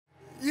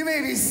You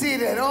may be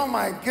seated. Oh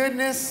my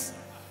goodness.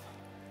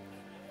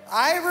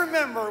 I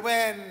remember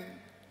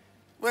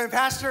when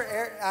Pastor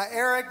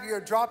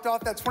Eric dropped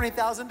off that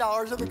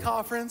 $20,000 at the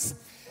conference.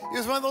 It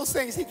was one of those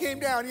things. He came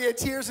down. He had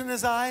tears in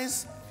his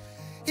eyes.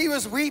 He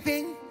was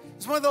weeping.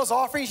 It's one of those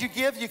offerings you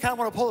give. You kind of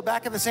want to pull it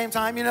back at the same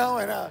time, you know.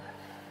 And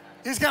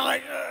he's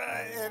kind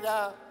of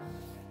like,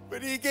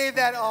 but he gave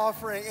that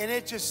offering, and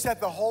it just set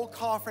the whole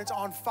conference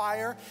on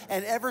fire.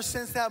 And ever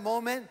since that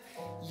moment,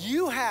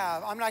 you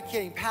have, I'm not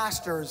kidding,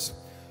 pastors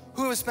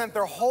who have spent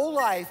their whole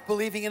life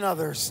believing in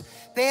others.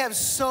 They have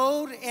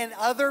sowed in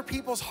other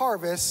people's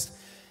harvest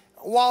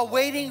while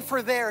waiting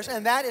for theirs,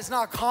 and that is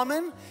not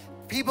common.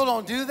 People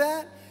don't do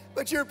that,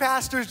 but your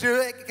pastors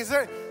do it because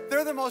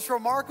they're the most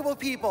remarkable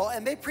people,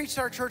 and they preached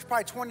at our church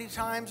probably 20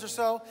 times or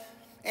so,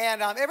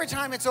 and every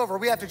time it's over,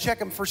 we have to check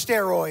them for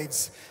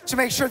steroids to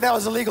make sure that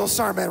was a legal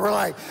sermon. We're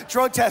like,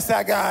 drug test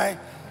that guy.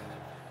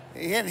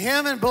 And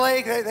him and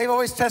Blake, they've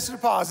always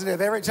tested positive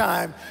every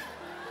time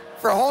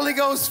for Holy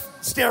Ghost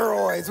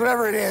steroids,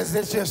 whatever it is.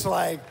 It's just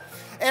like,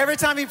 every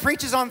time he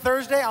preaches on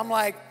Thursday, I'm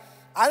like,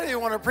 I don't even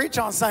want to preach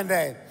on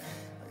Sunday.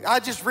 I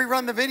just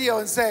rerun the video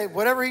and say,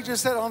 whatever he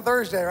just said on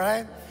Thursday,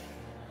 right?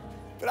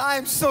 But I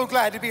am so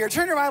glad to be here.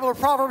 Turn your Bible to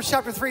Proverbs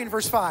chapter 3 and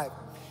verse 5.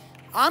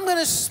 I'm going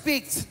to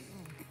speak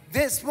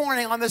this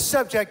morning on the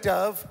subject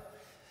of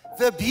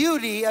the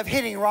beauty of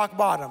hitting rock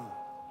bottom.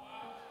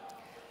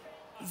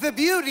 The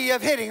beauty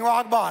of hitting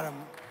rock bottom.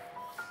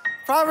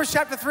 Proverbs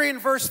chapter 3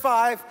 and verse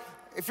 5.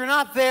 If you're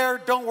not there,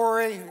 don't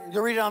worry.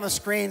 You'll read it on the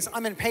screens.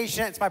 I'm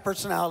impatient. It's my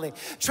personality.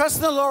 Trust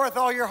in the Lord with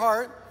all your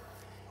heart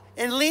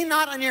and lean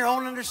not on your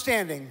own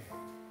understanding.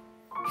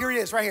 Here it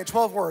is right here,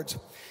 12 words.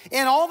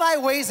 In all thy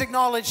ways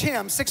acknowledge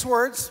him. 6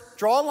 words,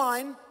 draw a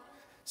line.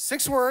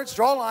 6 words,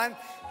 draw a line,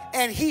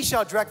 and he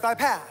shall direct thy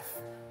path.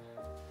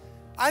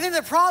 I think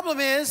the problem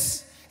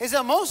is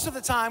that most of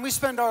the time we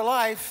spend our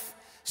life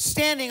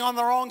standing on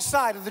the wrong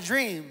side of the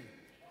dream,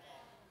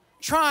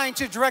 trying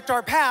to direct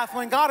our path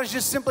when God is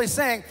just simply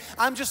saying,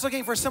 I'm just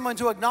looking for someone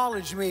to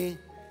acknowledge me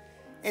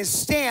and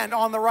stand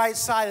on the right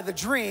side of the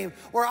dream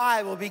where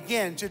I will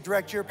begin to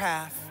direct your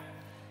path.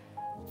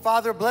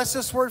 Father, bless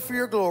this word for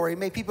your glory.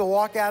 May people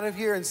walk out of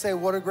here and say,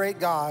 what a great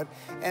God,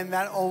 and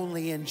that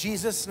only in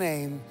Jesus'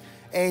 name,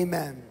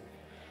 amen.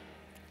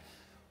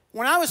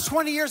 When I was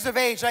 20 years of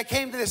age, I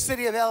came to the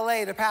city of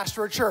LA to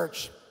pastor a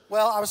church.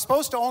 Well, I was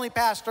supposed to only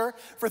pastor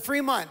for 3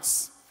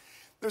 months.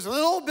 There's a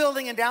little old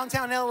building in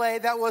downtown LA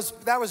that was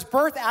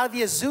birthed out of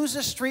the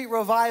Azusa Street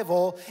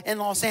revival in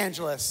Los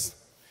Angeles.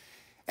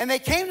 And they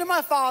came to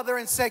my father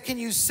and said, can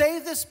you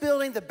save this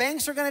building? The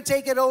banks are going to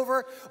take it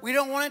over. We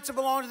don't want it to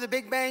belong to the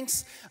big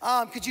banks.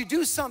 Could you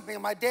do something?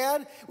 And my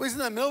dad was in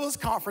the middle of this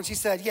conference. He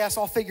said, yes,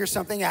 I'll figure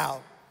something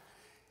out.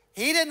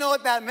 He didn't know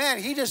what that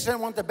meant. He just didn't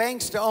want the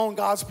banks to own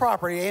God's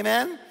property.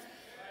 Amen?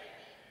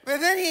 But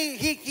then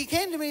he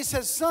came to me and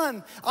said,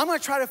 son, I'm going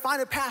to try to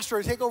find a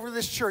pastor to take over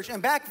this church.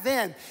 And back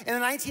then, in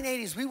the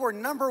 1980s, we were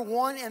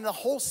 #1 in the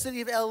whole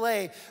city of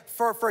LA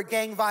for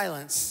gang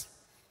violence.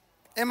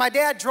 And my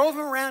dad drove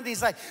him around, and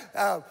he's like,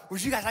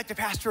 would you guys like to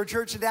pastor a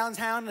church in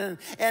downtown?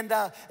 And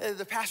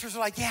the pastors were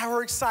like, yeah,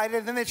 we're excited.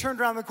 And then they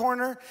turned around the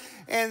corner,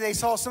 and they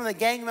saw some of the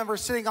gang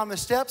members sitting on the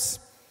steps.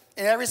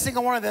 And every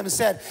single one of them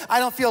said, I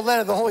don't feel led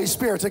of the Holy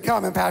Spirit to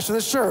come and pastor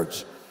this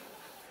church.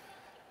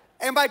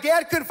 And my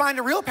dad couldn't find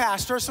a real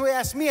pastor, so he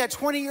asked me at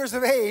 20 years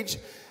of age,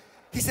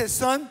 he said,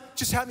 son,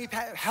 just help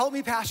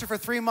me pastor for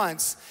 3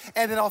 months,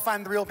 and then I'll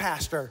find the real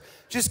pastor.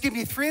 Just give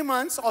me 3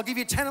 months. I'll give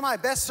you 10 of my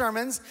best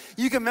sermons.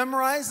 You can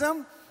memorize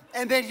them,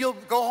 and then you'll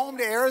go home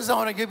to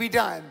Arizona. You'll be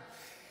done.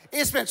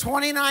 It's been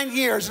 29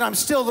 years, and I'm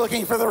still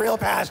looking for the real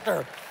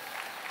pastor.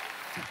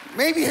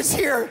 Maybe it's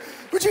here.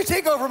 Would you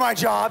take over my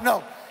job?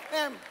 No.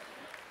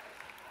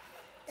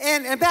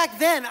 And back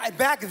then,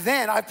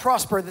 I've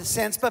prospered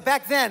since, but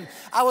back then,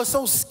 I was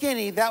so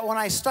skinny that when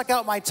I stuck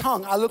out my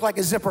tongue, I looked like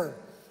a zipper.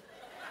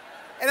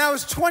 And I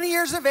was 20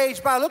 years of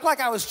age, but I looked like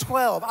I was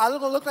 12. I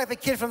looked like the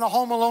kid from the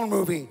Home Alone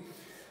movie.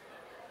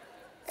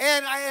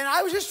 And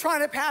I was just trying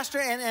to pastor,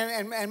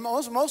 and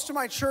most of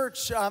my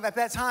church at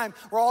that time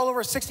were all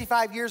over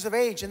 65 years of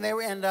age,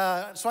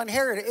 so I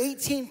inherited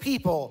 18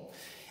 people.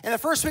 And the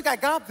first week I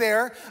got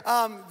there,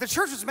 the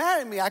church was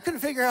mad at me. I couldn't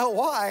figure out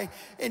why.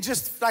 In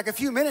just like a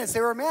few minutes, they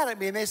were mad at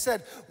me. And they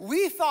said,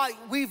 we thought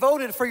we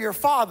voted for your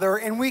father,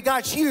 and we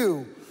got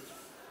you.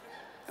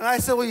 And I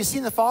said, well, you've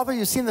seen the Father,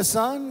 you've seen the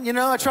Son? You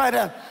know, I tried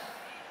to,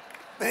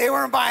 but they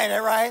weren't buying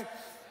it, right?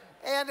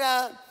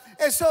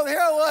 And so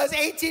here it was,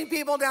 18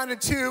 people down to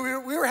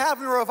 2. We were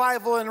having a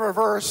revival in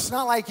reverse,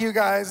 not like you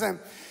guys. And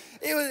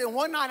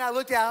one night I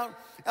looked out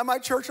at my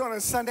church on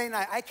a Sunday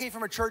night. I came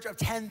from a church of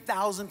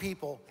 10,000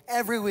 people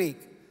every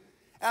week.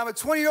 And I'm a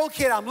 20-year-old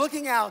kid. I'm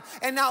looking out,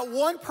 and not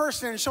one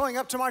person is showing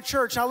up to my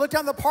church. And I looked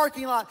down the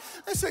parking lot.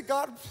 I said,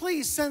 God,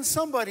 please send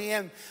somebody.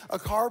 And a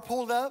car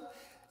pulled up,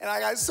 and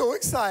I got so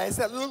excited. I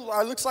said, it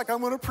looks like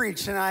I'm going to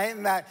preach tonight.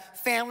 And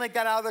that family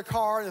got out of the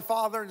car, the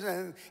father,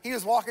 and he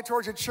was walking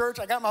towards the church.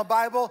 I got my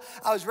Bible.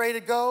 I was ready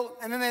to go.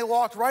 And then they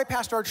walked right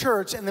past our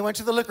church, and they went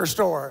to the liquor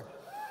store.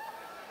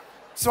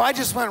 So I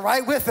just went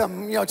right with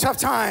them, tough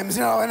times,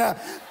 and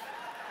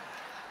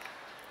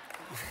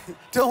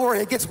don't worry,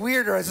 it gets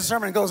weirder as the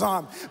sermon goes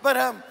on. But,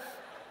 and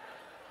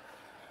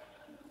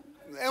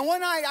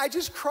one night I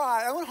just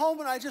cried. I went home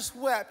and I just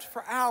wept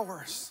for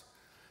hours.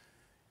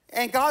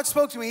 And God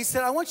spoke to me. He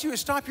said, I want you to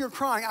stop your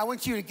crying. I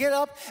want you to get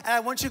up and I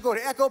want you to go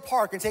to Echo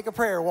Park and take a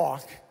prayer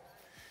walk.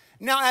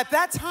 Now, at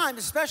that time,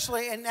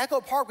 especially, and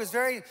Echo Park was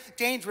very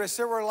dangerous.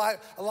 There were a lot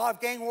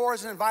of gang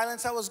wars and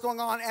violence that was going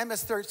on,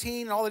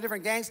 MS-13 and all the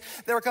different gangs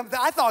that were coming.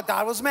 I thought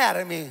God was mad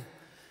at me.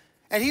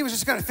 And he was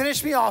just going to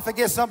finish me off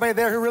against somebody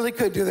there who really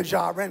could do the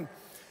job. And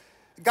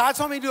God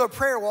told me to do a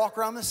prayer walk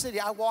around the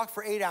city. I walked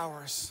for 8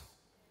 hours.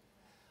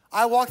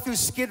 I walked through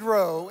Skid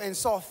Row and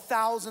saw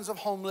thousands of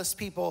homeless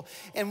people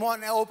in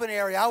one open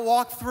area. I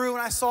walked through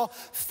and I saw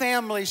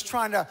families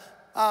trying to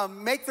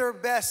make their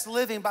best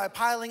living by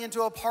piling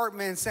into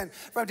apartments and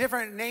from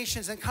different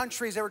nations and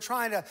countries that were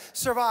trying to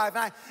survive.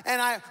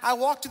 And I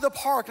walked to the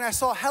park and I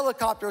saw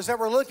helicopters that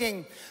were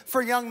looking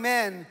for young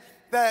men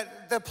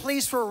that the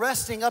police were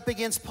arresting up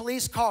against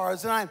police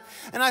cars. And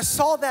I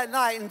saw that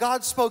night and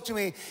God spoke to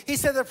me. He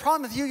said, the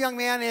problem with you, young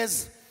man,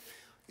 is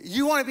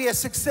you want to be a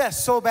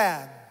success so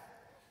bad.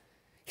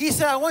 He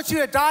said, I want you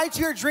to die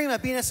to your dream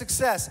of being a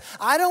success.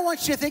 I don't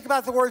want you to think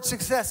about the word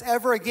success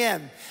ever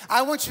again.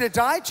 I want you to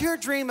die to your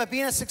dream of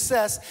being a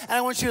success, and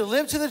I want you to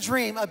live to the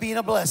dream of being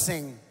a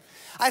blessing.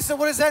 I said,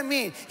 what does that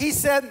mean? He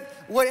said,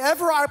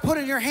 whatever I put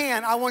in your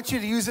hand, I want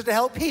you to use it to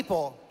help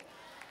people.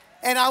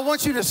 And I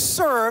want you to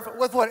serve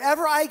with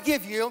whatever I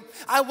give you.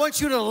 I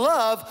want you to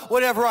love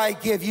whatever I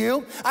give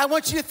you. I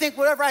want you to think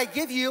whatever I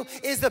give you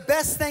is the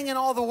best thing in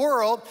all the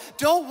world.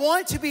 Don't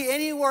want to be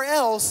anywhere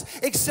else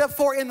except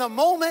for in the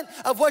moment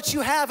of what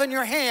you have in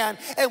your hand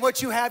and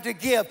what you have to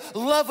give.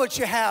 Love what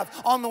you have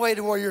on the way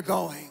to where you're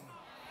going.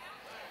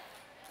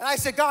 And I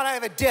said, God, I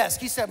have a desk.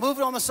 He said, move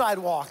it on the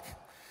sidewalk.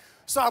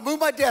 So I moved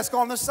my desk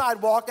on the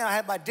sidewalk, and I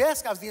had my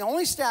desk. I was the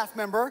only staff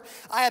member.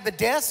 I had the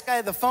desk, I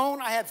had the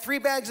phone, I had 3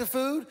 bags of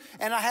food,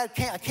 and I had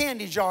a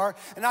candy jar,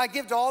 and I'd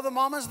give to all the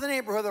mamas in the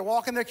neighborhood that are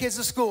walking their kids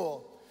to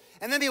school.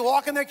 And they'd be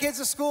walking their kids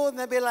to school, and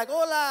they'd be like,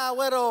 hola,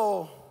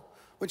 güero,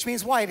 which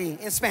means whitey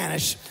in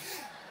Spanish.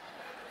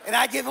 And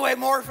I'd give away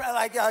more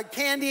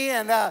candy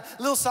and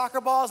little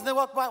soccer balls,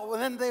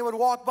 and then they would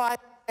walk by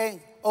and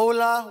say,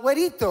 hola,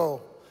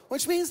 güerito,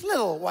 which means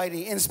little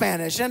whitey in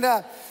Spanish. And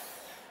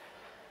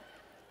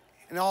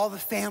all the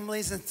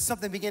families, and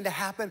something began to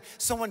happen.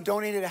 Someone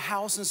donated a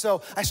house, and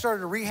so I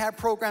started a rehab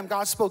program.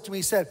 God spoke to me.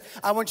 He said,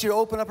 I want you to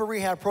open up a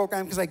rehab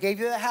program because I gave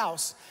you the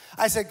house.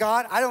 I said,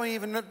 God, I don't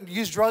even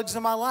use drugs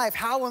in my life.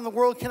 How in the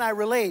world can I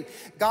relate?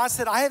 God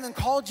said, I haven't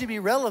called you to be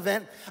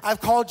relevant.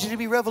 I've called you to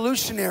be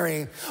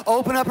revolutionary.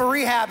 Open up a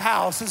rehab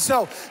house. And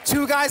so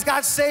 2 guys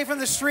got saved from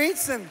the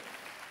streets, and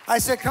I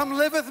said, come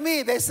live with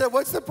me. They said,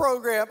 what's the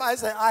program? I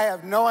said, I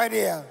have no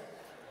idea.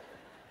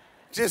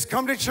 Just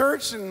come to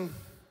church and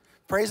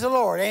praise the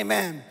Lord,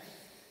 amen.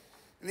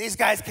 And these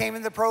guys came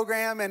in the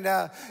program, and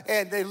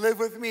they live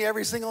with me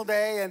every single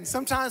day. And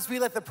sometimes we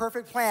let the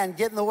perfect plan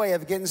get in the way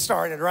of getting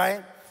started,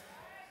 right?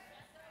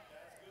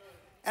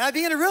 And I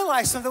began to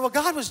realize something. What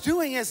God was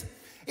doing is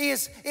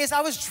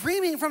I was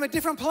dreaming from a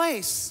different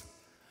place.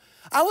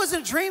 I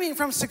wasn't dreaming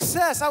from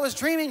success. I was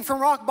dreaming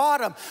from rock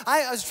bottom.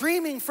 I was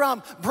dreaming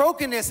from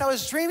brokenness. I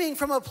was dreaming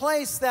from a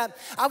place that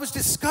I was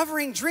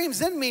discovering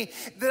dreams in me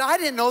that I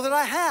didn't know that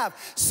I have.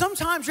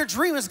 Sometimes your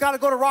dream has got to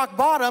go to rock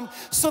bottom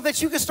so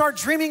that you can start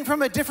dreaming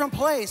from a different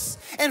place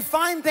and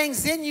find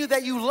things in you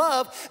that you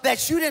love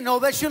that you didn't know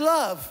that you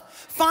love.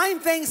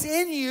 Find things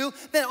in you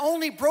that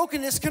only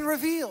brokenness can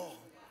reveal.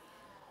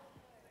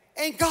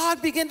 And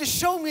God began to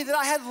show me that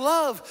I had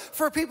love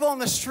for people on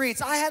the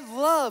streets. I had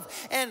love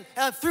and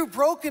through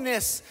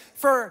brokenness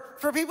for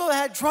people that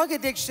had drug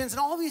addictions and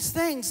all these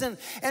things. And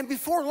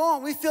before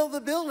long, we filled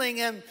the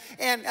building. And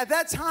at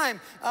that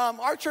time,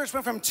 our church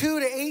went from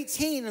 2 to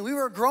 18, and we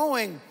were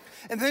growing.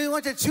 And then we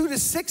went to 2 to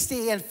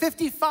 60, and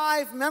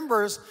 55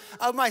 members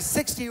of my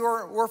 60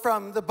 were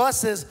from the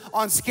buses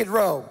on Skid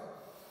Row.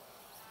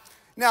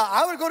 Now,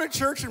 I would go to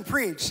church and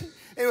preach.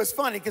 It was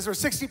funny because there were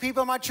 60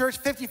 people in my church,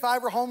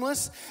 55 were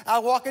homeless.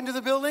 I'd walk into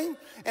the building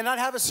and I'd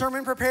have a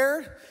sermon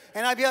prepared,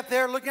 and I'd be up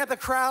there looking at the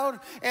crowd,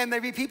 and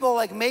there'd be people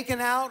like making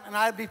out, and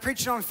I'd be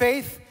preaching on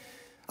faith.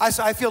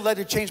 I feel led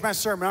to change my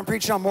sermon. I'm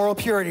preaching on moral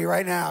purity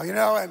right now,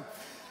 and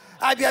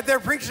I'd be up there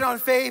preaching on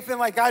faith, and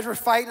like guys were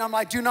fighting. I'm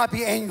like, do not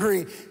be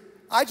angry.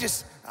 I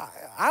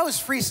was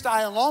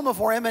freestyling long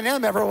before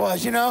Eminem ever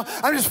was,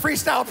 I'm just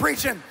freestyle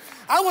preaching.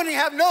 I wouldn't even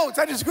have notes.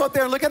 I just go up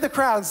there and look at the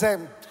crowd and say,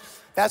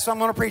 that's what I'm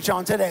going to preach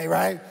on today,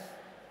 right?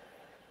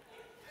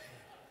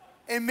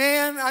 And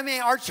man,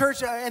 our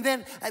church, and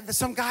then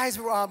some guys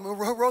who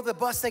rode the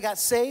bus, they got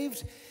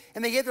saved,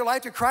 and they gave their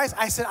life to Christ.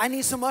 I said, I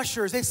need some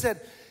ushers. They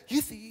said,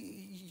 you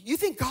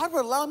think God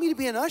would allow me to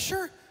be an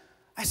usher?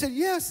 I said,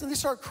 yes. And they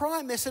started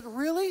crying. They said,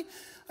 really?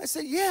 I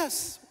said,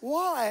 yes.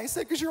 Why? I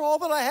said, because you're all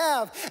that I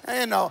have.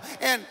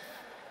 And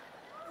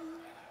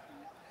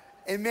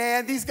And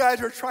man, these guys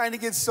were trying to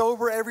get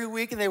sober every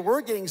week, and they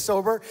were getting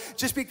sober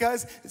just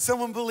because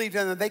someone believed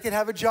in them. They could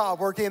have a job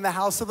working in the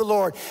house of the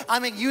Lord. I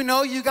mean, you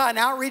know you got an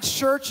outreach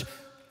church.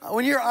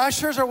 When your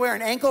ushers are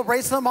wearing ankle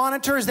bracelet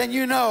monitors, then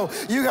you know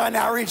you got an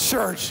outreach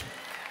church.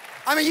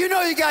 I mean, you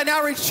know you got an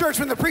outreach church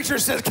when the preacher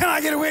says, "Can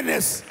I get a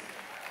witness?"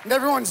 And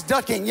everyone's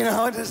ducking, you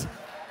know.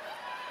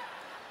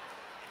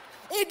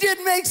 It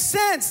didn't make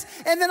sense.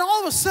 And then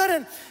all of a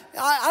sudden,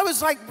 I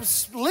was like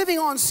living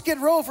on Skid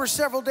Row for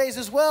several days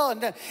as well,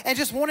 and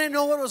just wanted to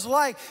know what it was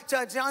like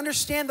to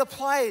understand the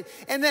plight.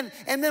 And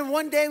then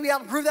one day we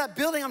outgrew that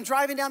building. I'm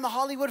driving down the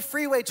Hollywood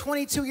freeway,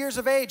 22 years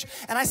of age,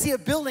 and I see a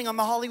building on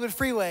the Hollywood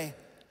freeway.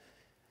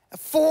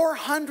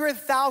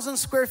 400,000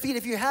 square feet.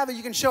 If you have it,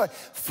 you can show it.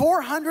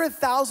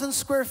 400,000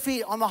 square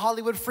feet on the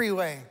Hollywood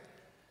freeway.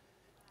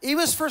 It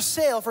was for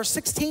sale for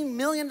 $16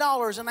 million in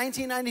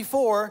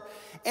 1994,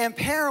 and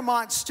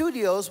Paramount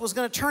Studios was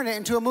going to turn it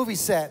into a movie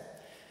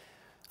set.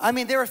 I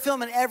mean, they were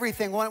filming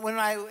everything. When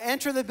I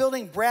entered the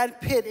building,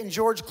 Brad Pitt and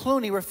George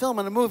Clooney were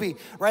filming a movie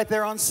right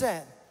there on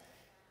set.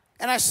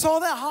 And I saw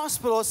that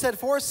hospital, it said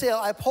for sale.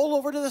 I pull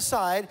over to the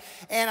side,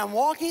 and I'm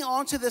walking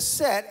onto the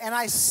set, and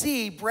I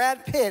see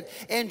Brad Pitt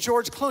and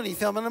George Clooney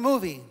filming a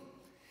movie.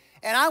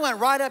 And I went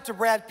right up to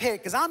Brad Pitt,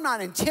 because I'm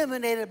not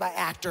intimidated by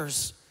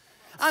actors.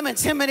 I'm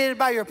intimidated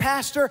by your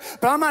pastor,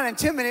 but I'm not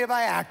intimidated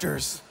by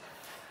actors.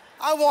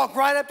 I walk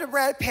right up to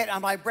Brad Pitt.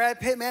 I'm like, "Brad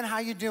Pitt, man, how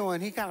you doing?"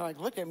 He kind of like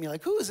looked at me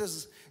like, "Who is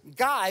this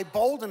guy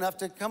bold enough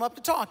to come up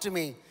to talk to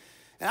me?"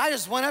 And I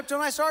just went up to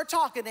him, I started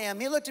talking to him.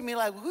 He looked at me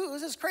like, "Who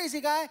is this crazy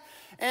guy?"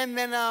 And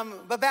then,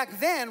 but back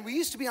then, we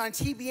used to be on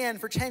TBN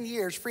for 10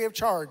 years, free of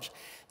charge.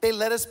 They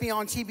let us be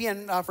on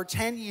TBN for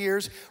 10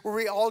 years, where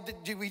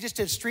we just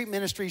did street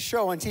ministry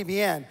show on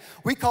TBN.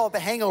 We call it the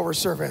hangover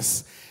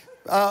service.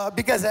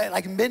 Because at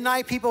like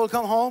midnight, people would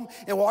come home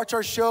and watch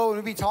our show, and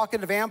we'd be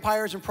talking to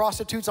vampires and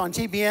prostitutes on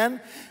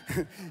TBN.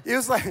 It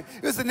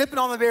was the Nipping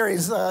on the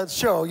Berries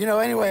show, you know.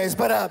 Anyways,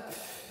 but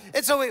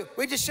and so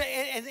we just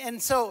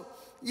and so,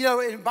 you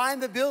know, in buying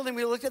the building,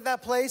 we looked at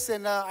that place,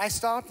 and I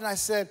stopped and I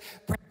said,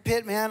 "Brad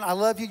Pitt, man, I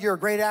love you. You're a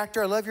great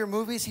actor. I love your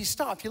movies." He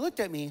stopped. He looked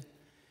at me.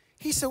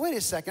 He said, "Wait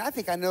a second. I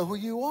think I know who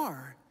you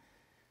are."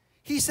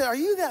 He said, "Are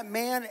you that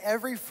man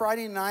every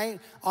Friday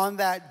night on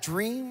that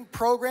Dream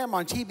program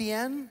on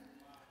TBN?"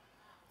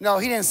 No,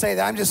 he didn't say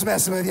that. I'm just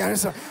messing with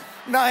you.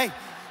 No,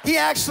 he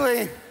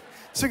actually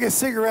took a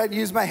cigarette and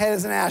used my head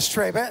as an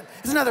ashtray. But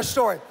it's another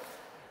story.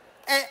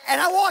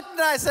 And I walked in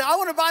and I said, "I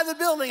want to buy the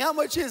building. How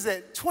much is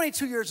it?"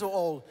 22 years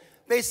old.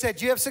 They said,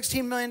 "Do you have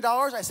 $16 million?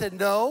 I said,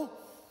 "No,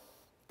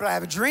 but I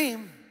have a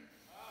dream."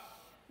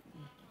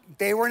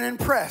 They weren't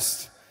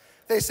impressed.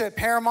 They said,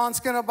 "Paramount's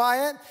going to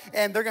buy it,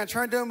 and they're going to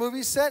turn it into a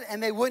movie set,"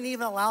 and they wouldn't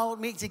even allow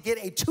me to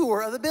get a tour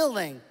of the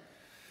building.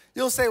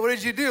 You'll say, "What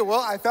did you do?"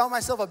 Well, I found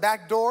myself a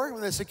back door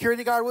when the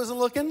security guard wasn't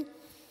looking.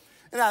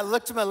 And I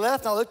looked to my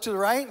left, and I looked to the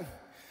right.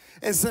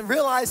 And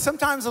realized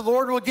sometimes the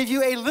Lord will give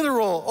you a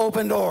literal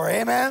open door.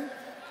 Amen?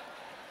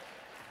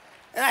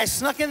 And I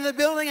snuck into the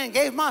building and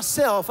gave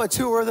myself a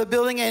tour of the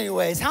building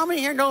anyways. How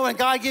many here know when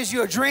God gives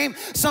you a dream,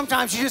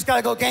 sometimes you just got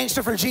to go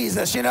gangster for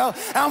Jesus, you know?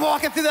 And I'm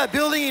walking through that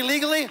building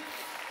illegally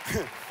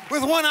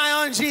with one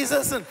eye on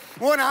Jesus and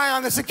one eye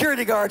on the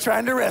security guard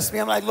trying to arrest me.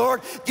 I'm like,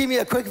 "Lord, give me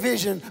a quick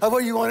vision of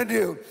what you want to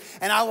do."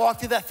 And I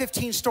walked through that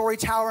 15-story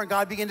tower, and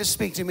God began to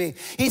speak to me.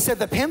 He said,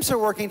 "The pimps are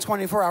working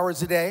 24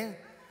 hours a day.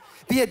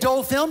 The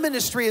adult film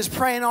industry is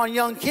preying on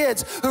young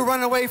kids who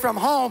run away from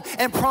home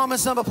and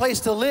promise them a place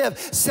to live,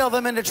 sell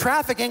them into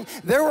trafficking.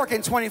 They're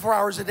working 24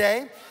 hours a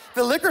day.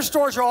 The liquor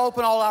stores are all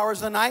open all hours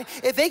of the night.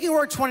 If they can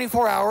work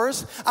 24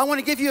 hours, I want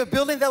to give you a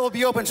building that will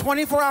be open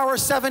 24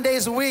 hours, 7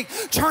 days a week,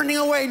 turning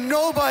away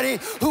nobody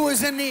who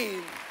is in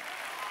need."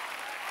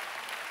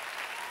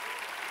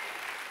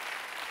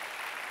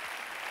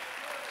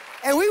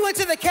 And we went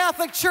to the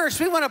Catholic Church.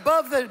 We went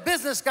above the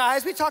business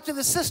guys. We talked to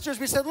the sisters.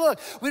 We said, "Look,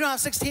 we don't have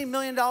 $16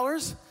 million.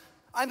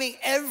 I mean,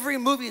 every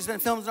movie has been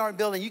filmed in our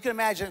building. You can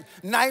imagine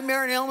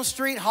Nightmare on Elm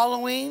Street,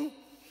 Halloween.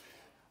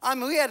 I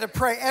mean, we had to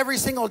pray every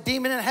single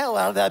demon in hell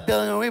out of that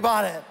building when we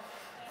bought it.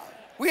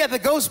 We had the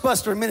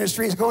Ghostbuster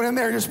ministries going in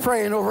there just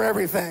praying over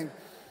everything."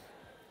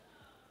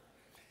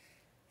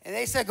 And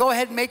they said, "Go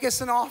ahead and make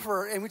us an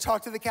offer." And we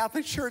talked to the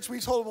Catholic Church.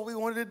 We told them what we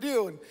wanted to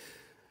do.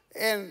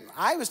 And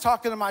I was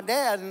talking to my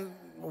dad, and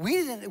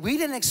we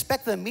didn't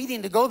expect the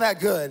meeting to go that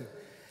good.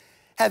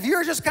 Have you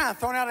ever just kind of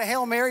thrown out a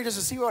Hail Mary just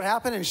to see what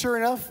happened? And sure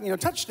enough, you know,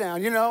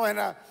 touchdown, you know.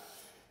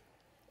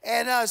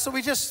 And so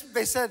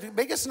they said,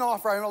 "Make us an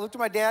offer." I looked at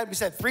my dad. We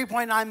said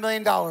 $3.9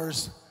 million.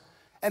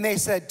 And they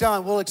said,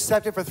 "Done, we'll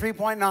accept it for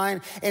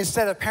 3.9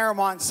 instead of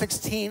Paramount's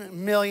 $16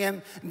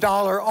 million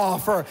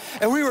offer."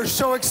 And we were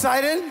so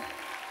excited.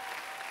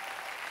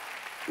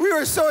 We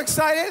were so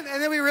excited.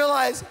 And then we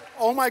realized,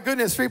 oh my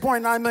goodness,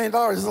 $3.9 million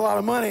is a lot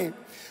of money.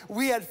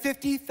 We had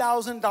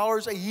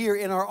 $50,000 a year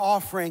in our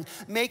offering,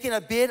 making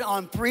a bid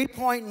on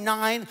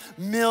 $3.9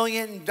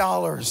 million.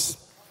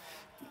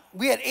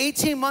 We had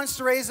 18 months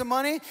to raise the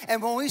money,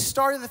 and when we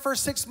started the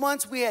first 6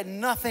 months, we had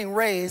nothing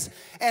raised,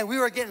 and we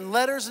were getting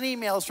letters and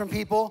emails from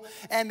people,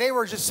 and they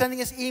were just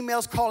sending us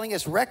emails calling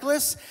us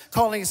reckless,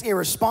 calling us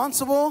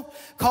irresponsible,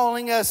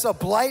 calling us a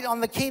blight on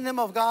the kingdom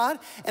of God,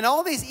 and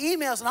all these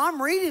emails, and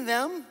I'm reading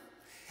them,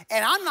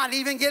 and I'm not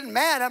even getting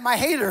mad at my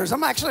haters.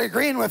 I'm actually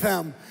agreeing with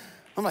them.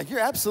 I'm like, you're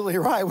absolutely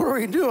right. What are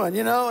we doing,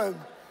 you know?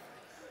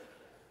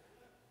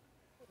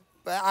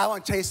 But I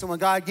want to tell you something. When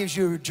God gives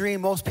you a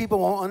dream, most people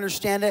won't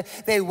understand it.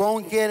 They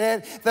won't get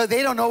it.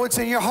 They don't know what's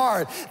in your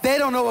heart. They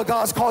don't know what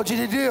God's called you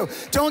to do.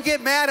 Don't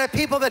get mad at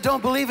people that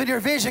don't believe in your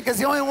vision, because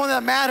the only one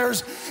that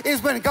matters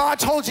is when God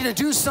told you to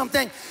do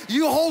something,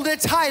 you hold it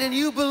tight and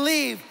you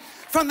believe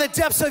from the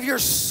depths of your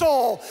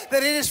soul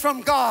that it is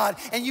from God,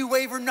 and you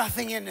waver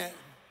nothing in it.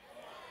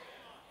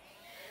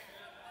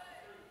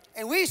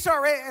 And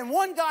and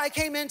one guy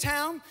came in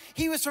town.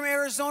 He was from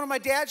Arizona, my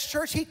dad's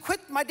church. He quit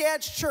my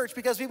dad's church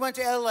because we went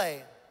to LA.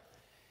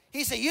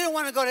 He said, you don't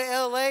want to go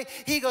to LA?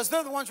 He goes,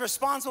 they're the ones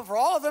responsible for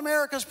all of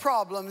America's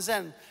problems.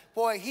 And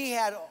boy, he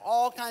had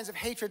all kinds of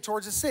hatred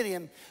towards the city.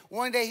 And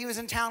one day he was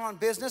in town on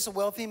business, a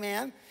wealthy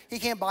man. He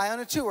came by on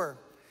a tour.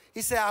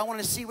 He said, I want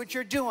to see what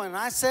you're doing. And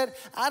I said,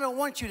 I don't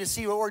want you to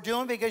see what we're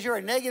doing, because you're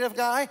a negative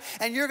guy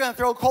and you're going to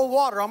throw cold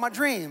water on my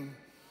dream.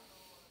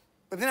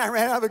 But then I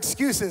ran out of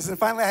excuses, and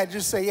finally I had to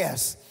just say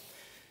yes.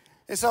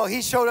 And so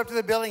he showed up to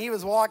the building. He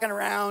was walking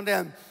around,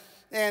 and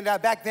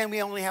back then we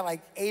only had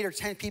like 8 or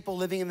 10 people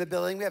living in the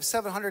building. We have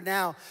 700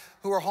 now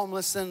who are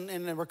homeless and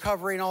in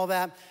recovery and all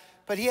that.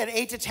 But he had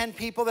 8 to 10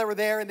 people that were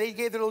there, and they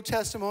gave their little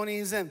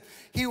testimonies. And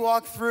he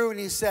walked through, and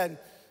he said,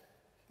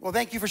 well,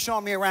 thank you for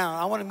showing me around.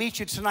 I want to meet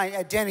you tonight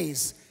at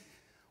Denny's,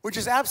 which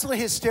is absolutely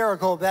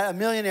hysterical that a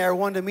millionaire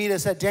wanted to meet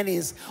us at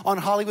Denny's on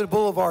Hollywood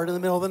Boulevard in the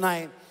middle of the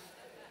night.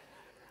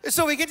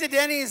 So we get to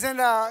Denny's,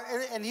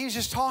 and he was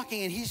just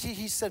talking, and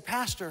he said,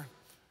 Pastor,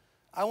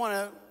 I want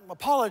to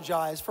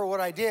apologize for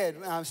what I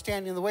did. I'm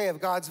standing in the way of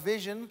God's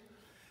vision.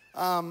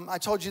 I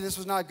told you this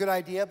was not a good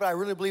idea, but I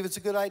really believe it's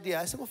a good idea.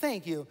 I said, well,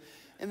 thank you.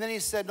 And then he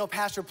said, no,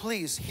 Pastor,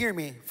 please hear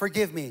me,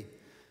 forgive me.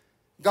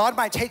 God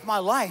might take my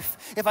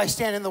life if I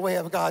stand in the way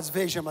of God's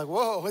vision. I'm like,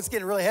 whoa, it's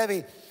getting really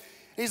heavy.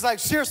 He's like,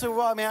 seriously,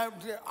 well, I mean,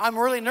 I'm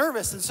really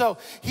nervous. And so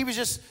he was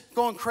just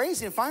going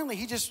crazy. And finally,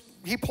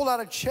 he pulled out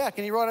a check,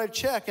 and he wrote out a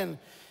check, and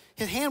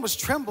his hand was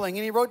trembling,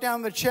 and he wrote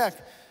down the check,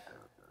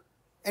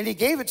 and he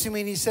gave it to me,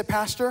 and he said,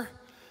 Pastor,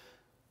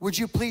 would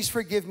you please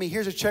forgive me?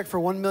 Here's a check for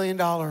 $1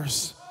 million.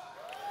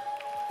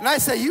 And I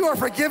said, you are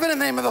forgiven in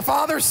the name of the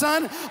Father,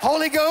 Son,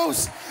 Holy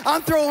Ghost.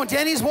 I'm throwing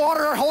Denny's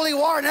water, holy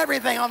water, and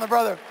everything on the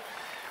brother.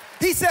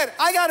 He said,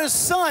 I got his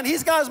son.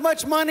 He's got as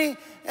much money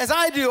as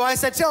I do. I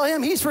said, tell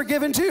him he's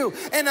forgiven too.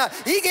 And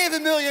he gave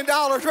 $1 million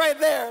right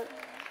there.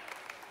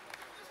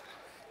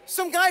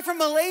 Some guy from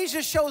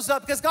Malaysia shows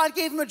up because God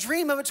gave him a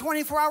dream of a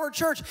 24-hour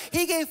church.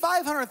 He gave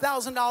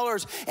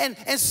 $500,000.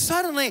 And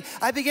suddenly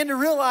I began to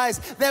realize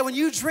that when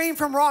you dream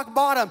from rock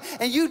bottom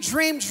and you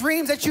dream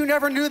dreams that you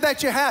never knew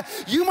that you had,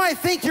 you might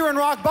think you're in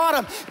rock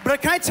bottom.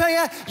 But can I tell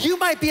you, you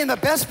might be in the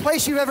best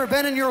place you've ever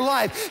been in your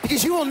life,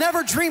 because you will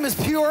never dream as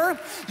pure.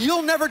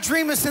 You'll never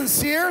dream as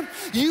sincere.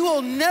 You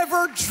will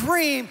never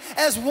dream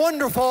as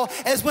wonderful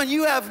as when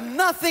you have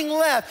nothing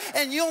left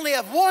and you only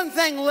have one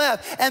thing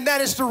left, and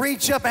that is to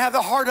reach up and have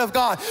the heart of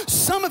God.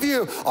 Some of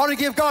you ought to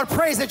give God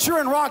praise that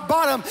you're in rock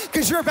bottom,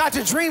 because you're about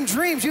to dream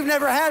dreams you've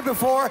never had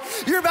before.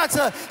 You're about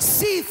to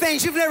see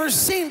things you've never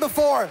seen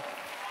before.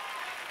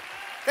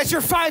 That's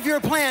your 5-year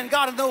plan,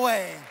 God in the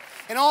way.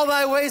 In all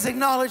thy ways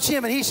acknowledge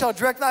him, and he shall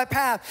direct thy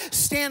path.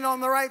 Stand on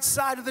the right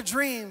side of the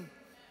dream.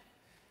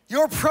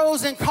 Your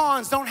pros and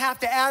cons don't have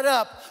to add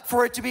up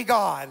for it to be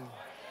God.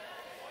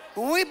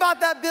 When we bought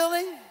that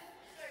building,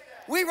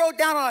 we wrote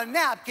down on a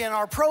napkin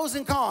our pros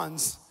and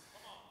cons.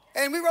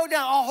 And we wrote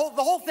down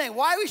the whole thing,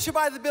 why we should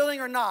buy the building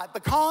or not.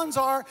 The cons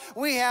are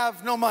we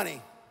have no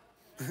money.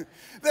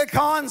 The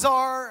cons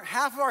are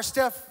half of our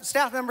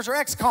staff members are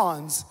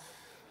ex-cons.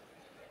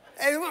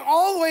 And it went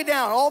all the way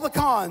down, all the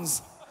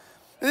cons.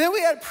 And then we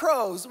had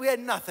pros, we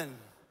had nothing.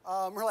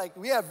 We're like,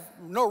 we have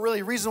no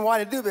really reason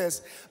why to do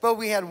this. But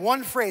we had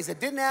one phrase that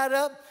didn't add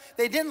up,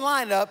 they didn't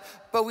line up,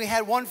 but we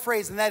had one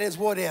phrase, and that is,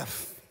 what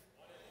if?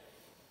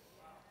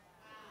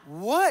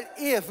 What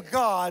if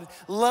God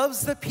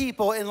loves the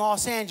people in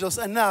Los Angeles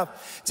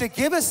enough to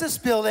give us this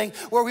building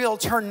where we'll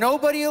turn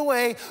nobody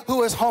away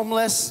who is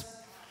homeless?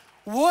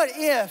 What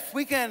if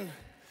we can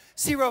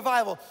see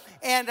revival?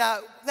 And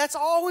that's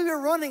all we were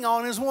running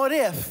on is what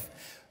if.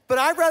 But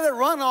I'd rather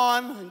run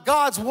on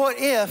God's what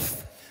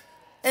if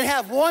and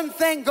have one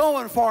thing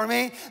going for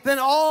me than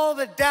all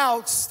the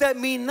doubts that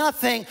mean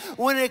nothing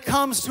when it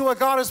comes to what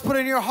God has put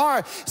in your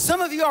heart. Some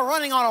of you are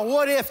running on a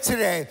what if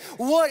today.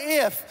 What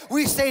if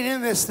we stayed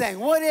in this thing?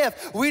 What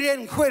if we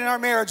didn't quit in our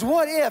marriage?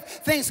 What if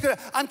things could...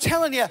 I'm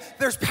telling you,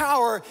 there's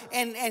power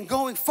in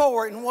going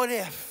forward in what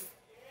if.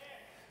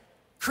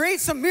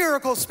 Create some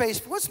miracle space.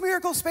 What's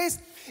miracle space?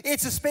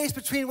 It's a space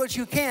between what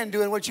you can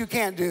do and what you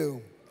can't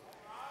do.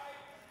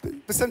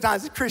 But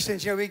sometimes as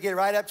Christians, we get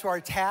right up to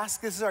our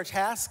task. This is our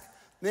task.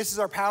 This is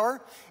our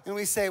power. And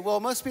we say, well,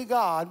 it must be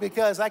God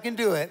because I can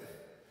do it.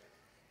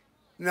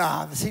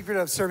 No, the secret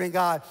of serving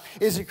God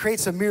is it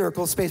creates a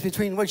miracle space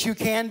between what you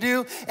can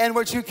do and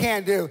what you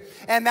can't do.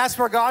 And that's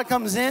where God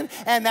comes in,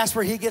 and that's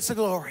where he gets the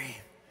glory.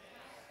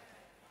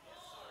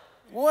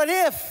 What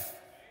if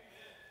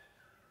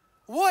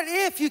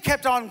you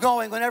kept on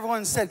going when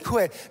everyone said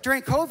quit?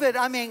 During COVID,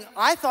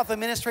 I thought the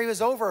ministry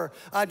was over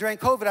during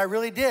COVID. I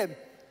really did.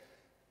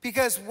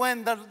 Because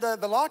when the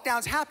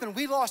lockdowns happened,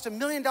 we lost $1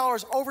 million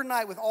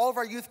overnight with all of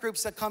our youth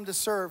groups that come to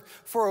serve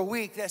for a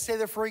week, that stay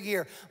there for a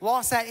year.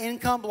 Lost that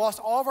income,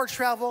 lost all of our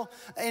travel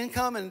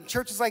income, and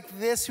churches like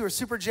this who are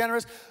super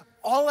generous,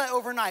 all that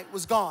overnight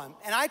was gone.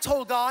 And I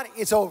told God,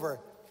 it's over.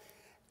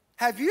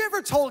 Have you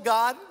ever told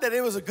God that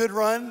it was a good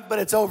run, but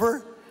it's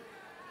over?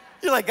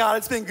 You're like, God,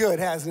 it's been good,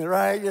 hasn't it,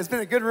 right? It's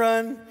been a good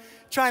run.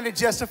 Trying to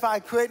justify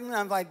quitting.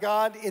 I'm like,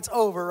 God, it's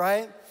over,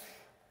 right?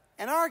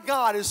 And our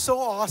God is so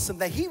awesome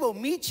that he will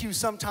meet you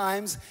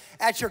sometimes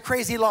at your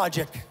crazy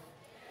logic.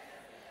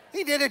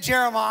 He did it to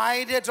Jeremiah.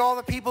 He did it to all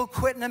the people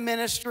quitting the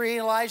ministry,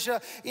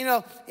 Elijah.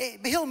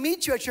 He'll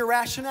meet you at your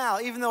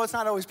rationale, even though it's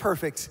not always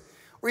perfect,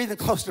 or even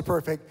close to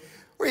perfect,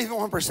 or even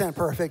 1%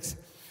 perfect.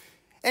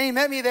 And he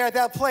met me there at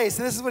that place,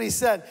 and this is what he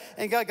said.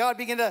 And God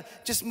began to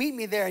just meet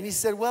me there. And he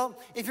said, well,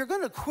 if you're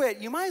going to quit,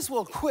 you might as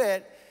well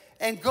quit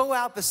and go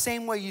out the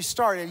same way you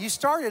started. You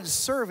started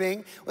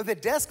serving with a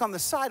desk on the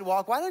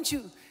sidewalk. Why don't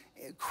you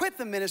quit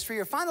the ministry,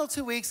 your final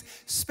 2 weeks,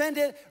 spend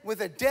it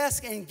with a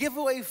desk and give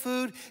away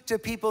food to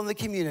people in the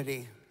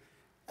community.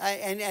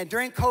 And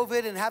during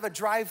COVID, and have a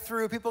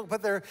drive-through, people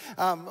put their,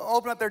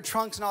 open up their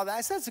trunks and all that.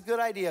 I said, it's a good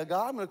idea,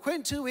 God. I'm going to quit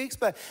in 2 weeks,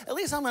 but at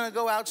least I'm going to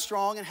go out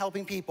strong and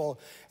helping people.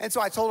 And so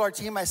I told our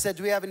team, I said,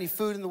 do we have any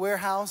food in the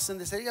warehouse? And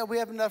they said, yeah, we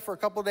have enough for a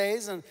couple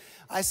days. And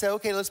I said,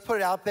 okay, let's put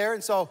it out there.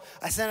 And so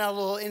I sent out a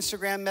little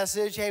Instagram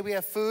message, hey, we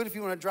have food if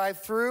you want to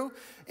drive through.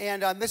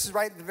 And this is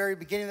right at the very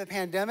beginning of the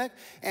pandemic,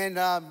 and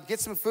get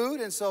some food.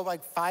 And so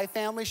like 5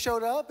 families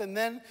showed up, and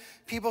then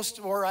people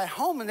were at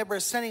home, and they were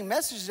sending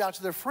messages out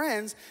to their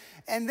friends.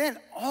 And then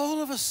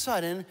all of a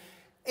sudden,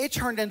 it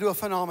turned into a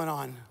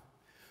phenomenon.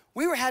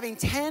 We were having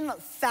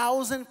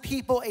 10,000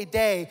 people a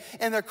day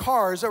in their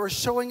cars that were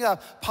showing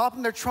up,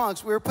 popping their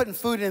trunks. We were putting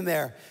food in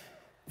there.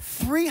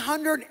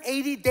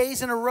 380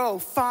 days in a row,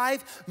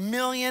 5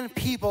 million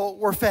people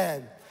were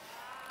fed.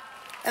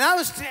 And I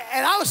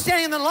was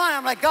standing in the line.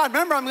 I'm like, God,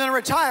 remember, I'm going to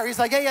retire. He's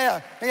like,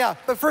 yeah.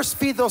 But first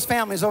feed those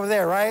families over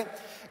there, right?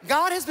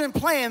 God has been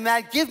playing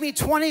that give me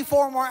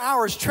 24 more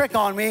hours trick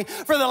on me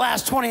for the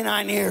last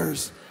 29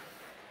 years.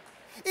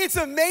 It's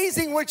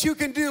amazing what you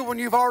can do when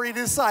you've already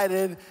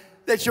decided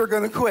that you're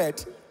going to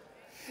quit.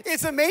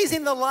 It's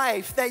amazing the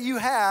life that you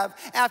have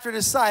after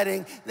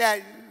deciding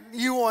that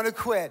you want to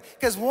quit.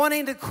 Because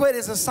wanting to quit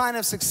is a sign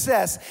of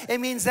success. It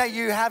means that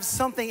you have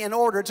something in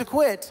order to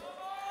quit.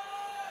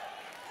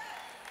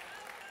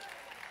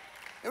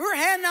 And we were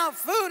handing out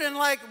food, and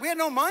we had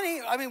no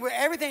money.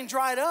 Everything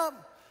dried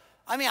up.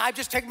 I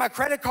just take my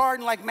credit card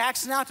and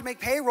maxing out to make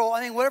payroll.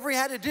 Whatever we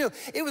had to do.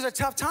 It was a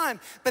tough time.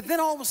 But then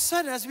all of a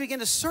sudden, as we began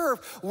to serve,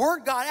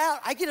 word got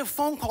out. I get a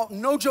phone call,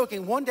 no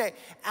joking, one day,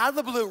 out of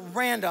the blue,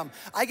 random.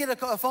 I get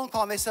a phone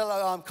call, and they said,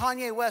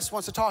 Kanye West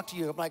wants to talk to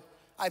you. I'm like,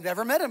 I've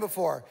never met him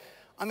before.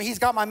 He's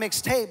got my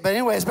mixtape, but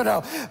anyways, but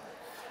no.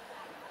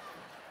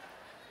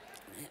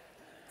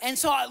 And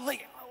so,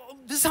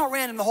 this is how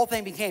random the whole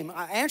thing became.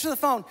 I answered the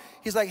phone.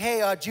 He's like,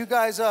 hey, do you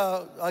guys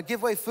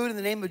give away food in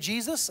the name of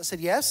Jesus? I said,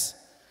 yes.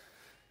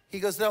 He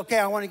goes, okay,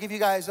 I want to give you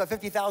guys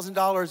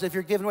 $50,000 if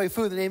you're giving away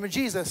food in the name of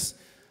Jesus.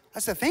 I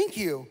said, thank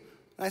you.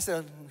 And I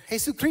said,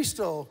 Jesus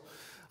Cristo.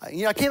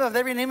 I came up with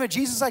every name of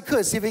Jesus I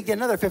could, see if we can get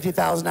another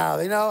 $50,000 out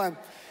of it, And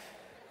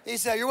he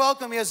said, you're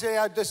welcome. He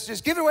said,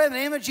 just give it away in the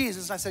name of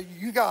Jesus. I said,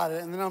 you got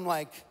it. And then I'm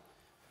like,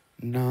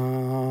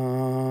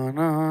 no,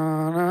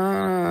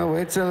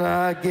 wait till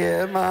I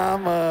get my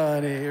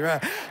money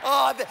right.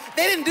 Oh,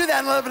 they didn't do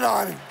that in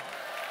Lebanon.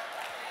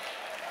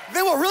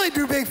 They will really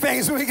do big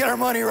things when we get our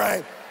money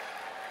right.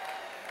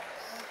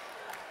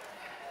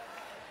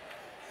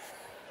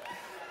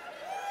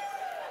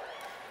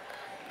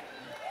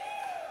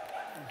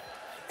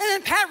 And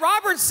then Pat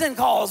Robertson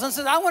calls and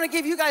says, I want to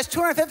give you guys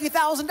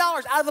 $250,000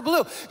 out of the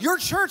blue. Your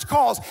church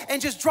calls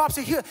and just drops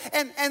a huge,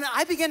 and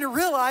I begin to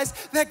realize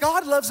that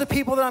God loves the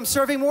people that I'm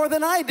serving more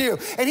than I do.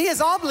 And he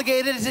is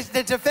obligated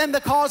to defend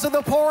the cause of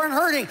the poor and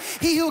hurting.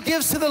 He who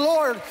gives to the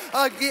Lord,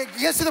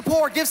 gives to the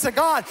poor, gives to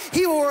God.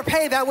 He will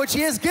repay that which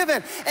he has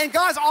given. And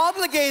God's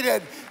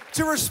obligated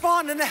to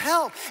respond and to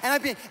help.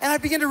 And I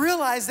begin to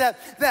realize that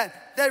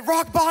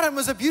rock bottom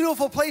was a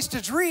beautiful place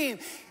to dream.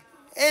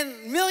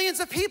 And millions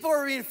of people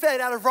are being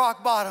fed out of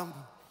rock bottom.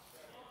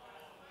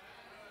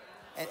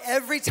 And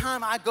every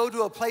time I go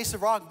to a place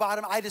of rock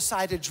bottom, I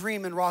decide to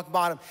dream in rock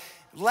bottom.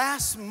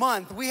 Last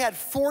month, we had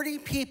 40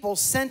 people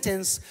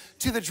sentenced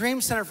to the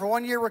Dream Center for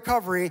 1 year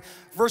recovery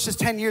versus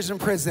 10 years in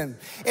prison.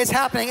 It's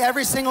happening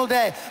every single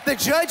day. The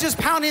judge is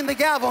pounding the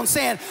gavel and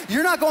saying,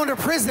 you're not going to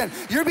prison.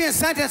 You're being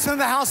sentenced from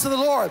the house of the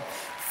Lord.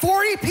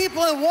 40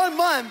 people in 1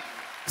 month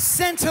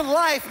sent to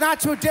life, not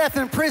to a death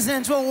in prison,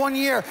 into a 1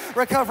 year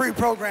recovery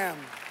program.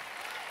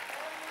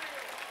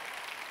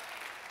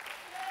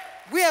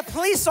 We have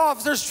police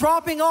officers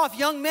dropping off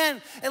young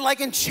men and like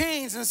in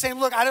chains and saying,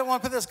 look, I don't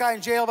want to put this guy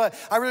in jail, but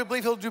I really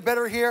believe he'll do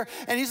better here.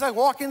 And he's like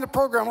walking the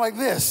program like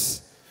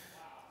this.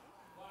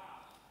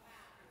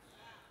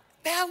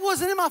 That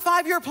wasn't in my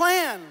 5-year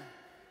plan.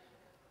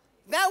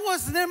 That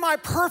wasn't in my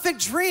perfect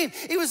dream.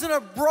 It was in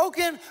a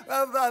broken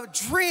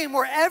dream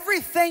where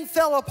everything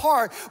fell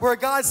apart, where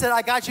God said,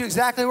 I got you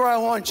exactly where I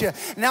want you.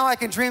 Now I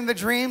can dream the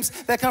dreams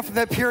that come from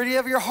the purity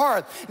of your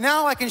heart.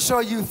 Now I can show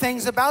you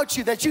things about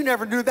you that you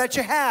never knew that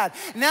you had.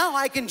 Now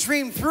I can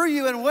dream through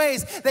you in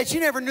ways that you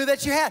never knew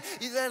that you had.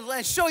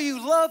 And show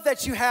you love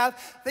that you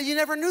have that you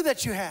never knew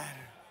that you had.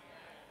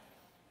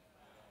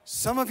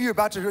 Some of you are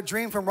about to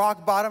dream from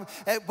rock bottom.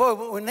 And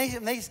boy, when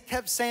they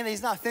kept saying that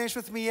he's not finished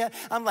with me yet,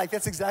 I'm like,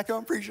 that's exactly what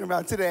I'm preaching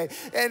about today.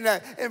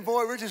 And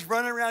boy, we're just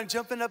running around,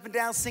 jumping up and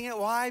down, singing it.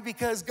 Why?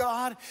 Because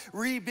God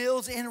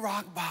rebuilds in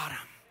rock bottom.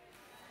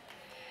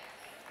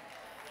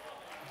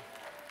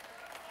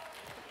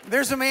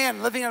 There's a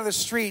man living on the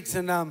streets,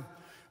 and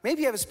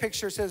maybe you have his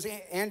picture. It says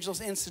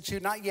Angelus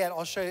Institute. Not yet.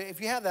 I'll show you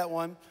if you have that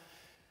one.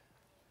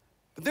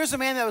 But there's a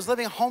man that was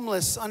living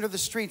homeless under the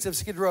streets of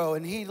Skid Row,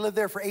 and he lived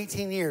there for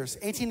 18 years.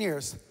 18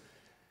 years.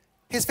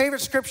 His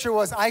favorite scripture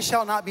was, I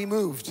shall not be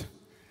moved.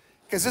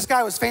 Because this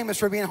guy was famous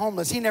for being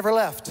homeless. He never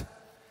left.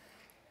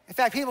 In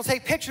fact, people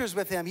take pictures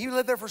with him. He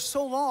lived there for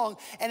so long,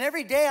 and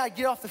every day I'd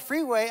get off the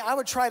freeway, I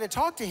would try to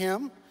talk to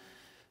him,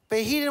 but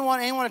he didn't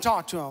want anyone to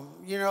talk to him,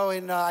 you know,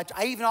 and I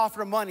even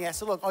offered him money. I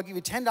said, look, I'll give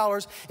you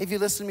 $10 if you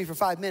listen to me for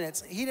 5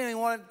 minutes. He didn't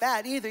even want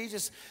that either. He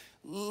just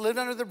lived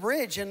under the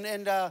bridge.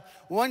 And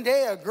one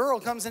day a girl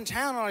comes in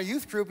town on a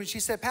youth group, and she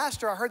said,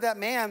 Pastor, I heard that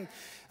man,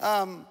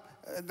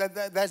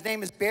 that his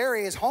name is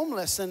Barry, is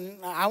homeless,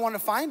 and I want to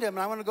find him, and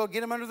I want to go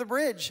get him under the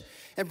bridge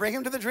and bring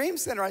him to the Dream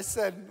Center. I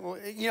said, well,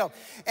 you know,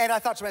 and I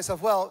thought to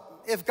myself,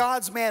 well, if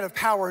God's man of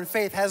power and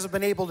faith hasn't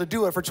been able to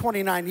do it for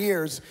 29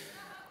 years,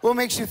 what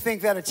makes you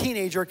think that a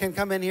teenager can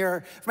come in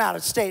here from out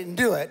of state and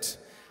do it?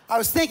 I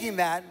was thinking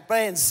that, but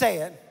I didn't say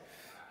it.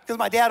 Because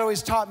my dad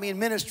always taught me in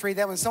ministry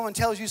that when someone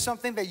tells you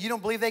something that you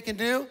don't believe they can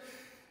do,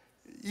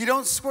 you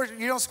don't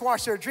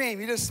squash their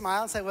dream. You just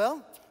smile and say,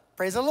 well,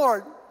 praise the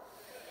Lord.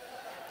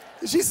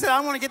 She said,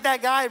 I want to get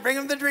that guy and bring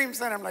him to the Dream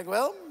Center. I'm like,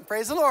 well,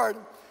 praise the Lord.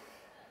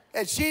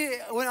 And she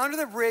went under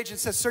the bridge and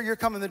said, sir, you're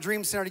coming to the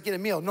Dream Center to get a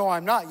meal. No,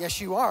 I'm not.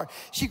 Yes, you are.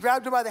 She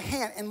grabbed him by the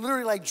hand and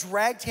literally like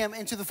dragged him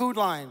into the food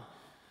line.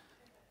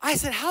 I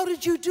said, how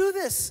did you do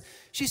this?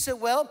 She said,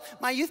 well,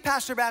 my youth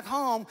pastor back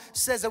home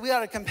says that we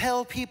ought to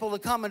compel people to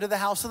come into the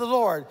house of the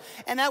Lord.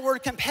 And that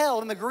word compel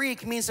in the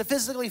Greek means to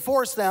physically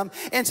force them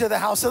into the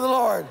house of the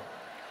Lord.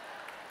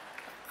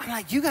 I'm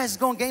like, you guys are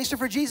going gangster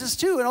for Jesus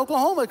too in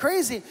Oklahoma,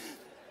 crazy.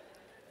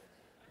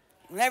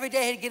 And every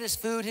day he'd get his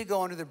food, he'd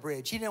go under the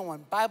bridge. He didn't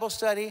want Bible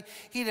study.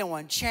 He didn't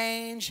want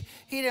change.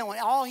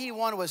 All he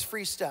wanted was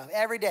free stuff.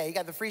 Every day he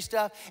got the free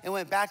stuff and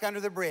went back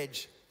under the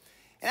bridge.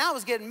 And I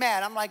was getting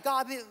mad. I'm like,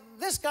 God,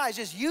 this guy's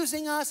just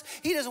using us.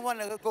 He doesn't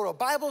want to go to a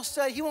Bible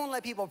study. He won't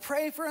let people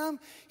pray for him.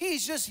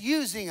 He's just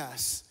using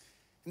us.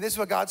 And this is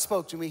what God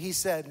spoke to me. He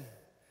said,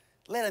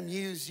 let him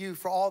use you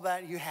for all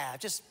that you have.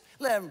 Just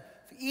let him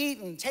eat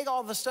and take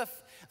all the stuff,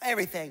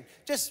 everything.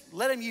 Just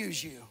let him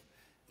use you.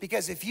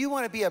 Because if you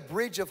want to be a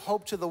bridge of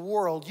hope to the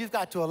world, you've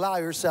got to allow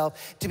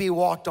yourself to be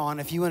walked on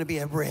if you want to be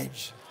a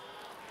bridge.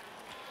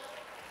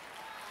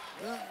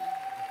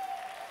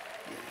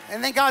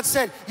 And then God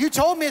said, you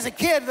told me as a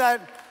kid that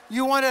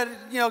you wanted,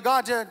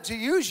 God to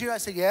use you. I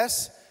said,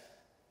 yes.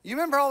 You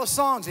remember all the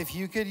songs, if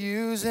you could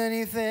use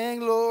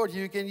anything, Lord,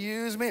 you can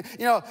use me.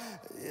 Well,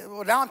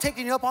 now I'm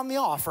taking you up on the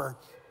offer.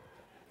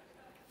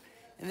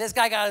 And this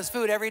guy got his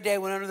food every day,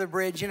 went under the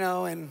bridge,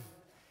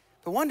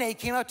 but one day he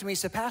came up to me and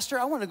said, Pastor,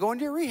 I want to go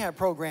into your rehab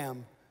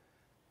program.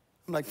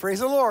 I'm like, praise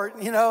the Lord,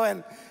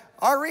 and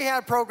our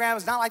rehab program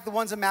is not like the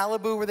ones in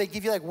Malibu where they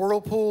give you like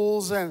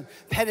whirlpools and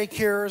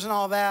pedicures and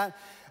all that.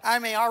 I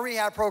mean, our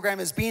rehab program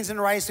is beans and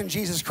rice and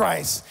Jesus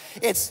Christ.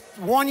 It's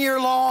 1 year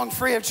long,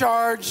 free of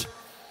charge.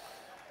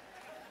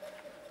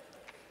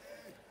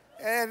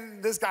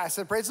 And this guy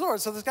said, praise the Lord.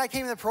 So this guy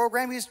came in the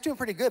program. He was doing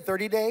pretty good,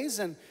 30 days.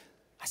 And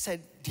I said,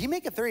 did he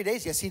make it 30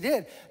 days? Yes, he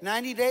did.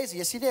 90 days?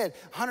 Yes, he did.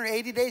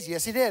 180 days?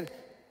 Yes, he did.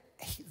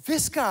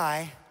 This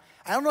guy,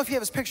 I don't know if you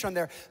have his picture on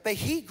there, but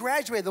he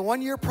graduated the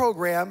 1 year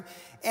program,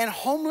 and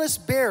homeless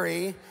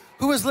Barry,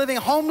 who was living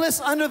homeless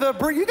under the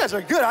bridge. You guys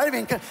are good. I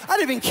didn't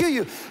even cue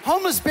you.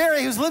 Homeless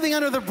Barry, who's living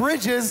under the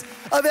bridges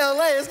of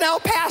LA, is now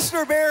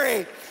Pastor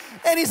Barry.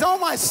 And he's on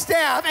my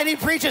staff, and he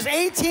preaches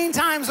 18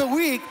 times a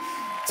week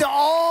to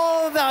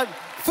all the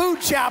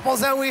food chapels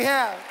that we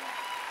have.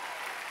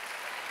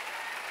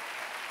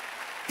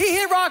 He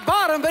hit rock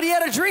bottom, but he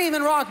had a dream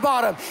in rock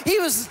bottom. He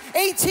was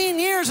 18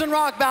 years in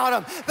rock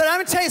bottom. But I'm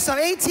going to tell you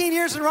something, 18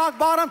 years in rock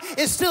bottom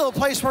is still a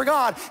place where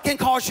God can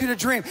cause you to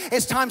dream.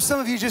 It's time some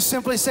of you just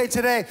simply say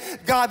today,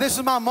 God, this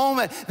is my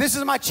moment. This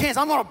is my chance.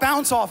 I'm going to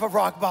bounce off of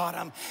rock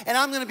bottom, and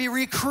I'm going to be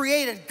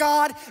recreated.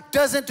 God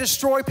doesn't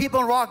destroy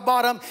people in rock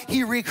bottom.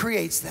 He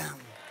recreates them.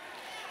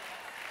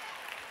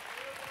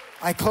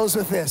 I close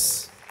with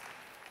this.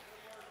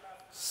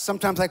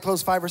 Sometimes I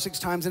close 5 or 6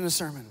 times in a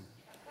sermon.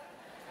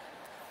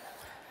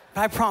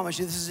 But I promise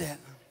you, this is it.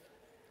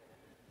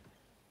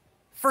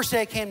 First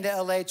day I came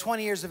to LA,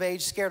 20 years of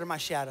age, scared of my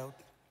shadow,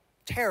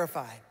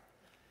 terrified.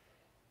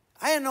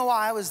 I didn't know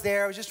why I was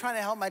there. I was just trying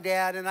to help my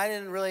dad, and I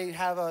didn't really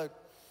have a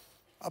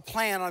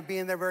plan on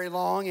being there very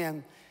long.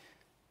 And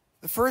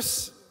the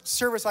first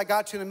service I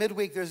got to in the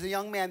midweek, there's a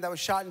young man that was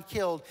shot and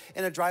killed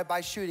in a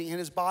drive-by shooting, and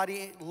his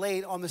body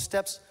laid on the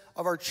steps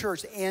of our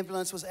church. The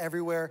ambulance was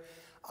everywhere.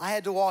 I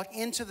had to walk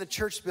into the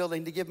church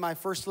building to give my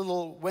first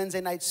little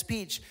Wednesday night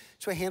speech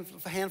to a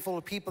handful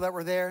of people that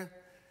were there.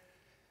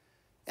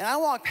 And I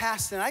walked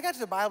past it, and I got to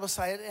the Bible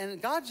site,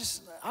 and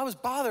I was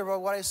bothered by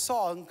what I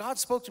saw. And God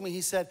spoke to me.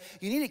 He said,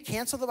 you need to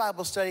cancel the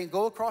Bible study and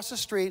go across the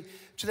street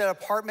to that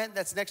apartment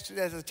that's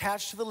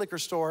attached to the liquor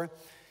store.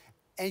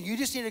 And you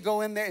just need to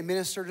go in there and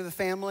minister to the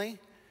family.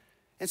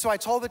 And so I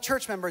told the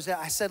church members that.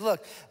 I said,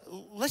 look,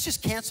 let's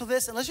just cancel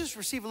this and let's just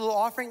receive a little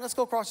offering. Let's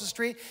go across the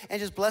street and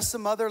just bless the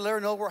mother, let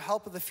her know we're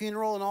help with the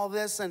funeral and all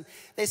this. And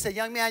they said,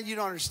 young man, you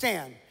don't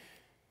understand.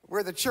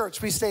 We're the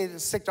church. We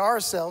stick to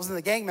ourselves, and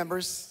the gang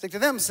members stick to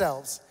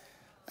themselves.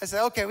 I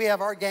said, okay, we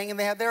have our gang and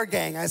they have their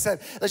gang. I said,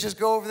 let's just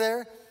go over there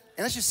and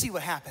let's just see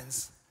what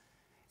happens.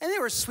 And they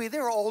were sweet. They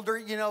were older.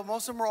 You know,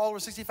 most of them were older,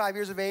 65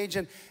 years of age.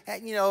 And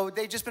you know,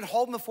 they'd just been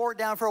holding the fort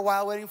down for a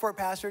while, waiting for a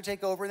pastor to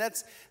take over. And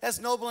that's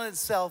noble in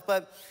itself.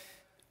 But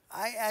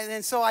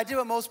and so I did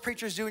what most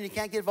preachers do when you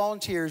can't get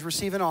volunteers,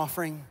 receive an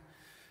offering.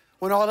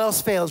 When all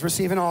else fails,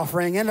 receive an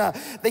offering. And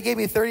they gave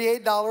me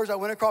 $38. I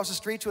went across the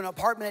street to an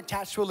apartment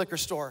attached to a liquor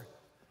store.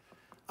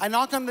 I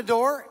knocked on the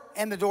door,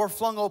 and the door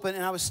flung open,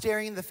 and I was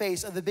staring in the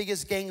face of the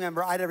biggest gang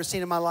member I'd ever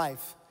seen in my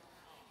life.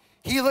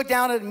 He looked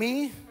down at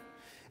me,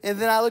 and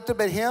then I looked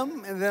up at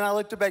him, and then I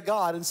looked up at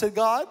God and said,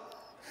 God,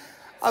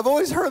 I've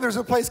always heard there's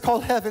a place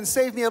called heaven.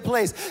 Save me a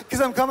place,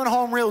 because I'm coming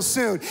home real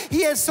soon.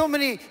 He had so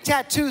many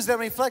tattoos that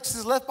when he flexed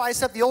his left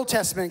bicep, the Old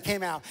Testament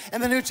came out,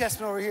 and the New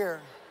Testament over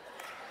here.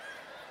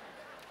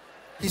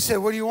 He said,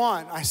 what do you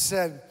want? I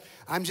said,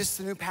 I'm just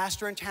the new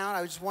pastor in town.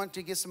 I just want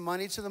to give some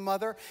money to the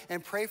mother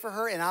and pray for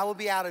her, and I will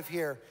be out of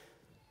here.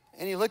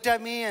 And he looked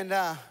at me, and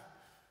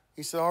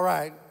he said, all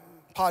right,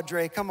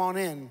 Padre, come on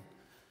in.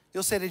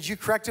 You'll say, did you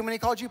correct him when he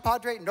called you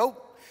Padre?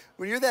 Nope.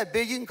 When you're that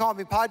big, you can call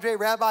me Padre,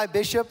 Rabbi,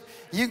 Bishop.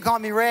 You can call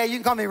me Ray. You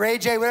can call me Ray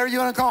J, whatever you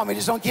want to call me.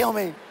 Just don't kill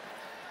me.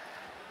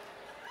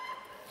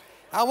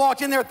 I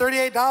walked in there,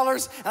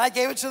 $38, and I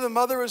gave it to the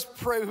mother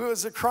who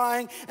was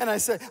crying, and I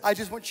said, I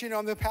just want you to know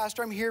I'm the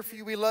pastor. I'm here for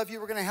you. We love you.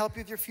 We're going to help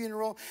you with your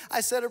funeral.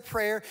 I said a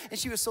prayer, and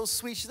she was so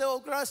sweet. She said, oh,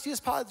 gracias,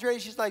 Padre.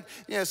 She's like,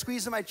 you know,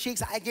 squeezing my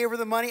cheeks. I gave her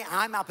the money.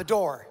 I'm out the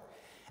door.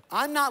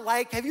 I'm not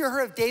like, have you ever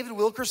heard of David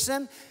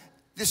Wilkerson?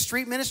 The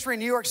street ministry in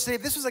New York City.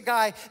 This was a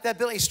guy that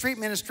built a street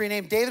ministry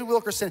named David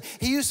Wilkerson.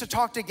 He used to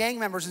talk to gang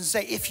members and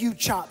say, if you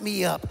chop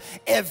me up,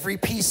 every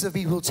piece of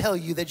me will tell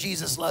you that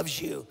Jesus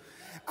loves you.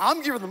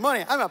 I'm giving the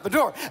money. I'm out the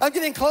door. I'm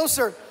getting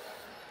closer.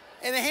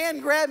 And the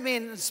hand grabbed me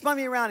and spun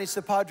me around. He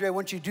said, Padre, I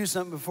want you to do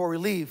something before we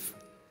leave.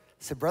 I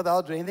said, brother,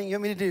 I'll do anything you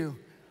want me to do.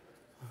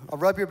 I'll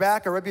rub your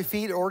back, I'll rub your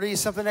feet, order you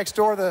something next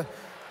door.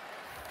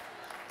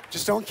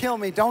 Just don't kill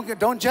me.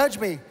 Don't judge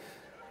me.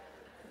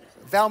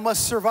 Thou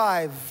must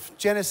survive.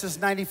 Genesis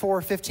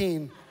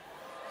 94:15.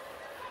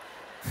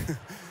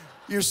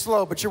 You're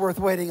slow, but you're worth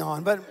waiting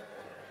on. But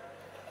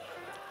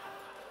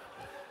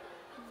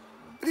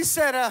he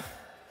said,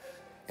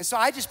 and so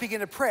I just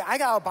began to pray. I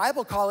got out of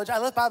Bible college. I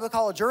left Bible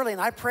college early,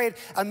 and I prayed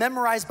a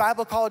memorized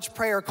Bible college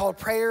prayer called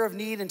Prayer of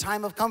Need and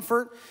Time of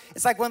Comfort.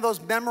 It's like one of those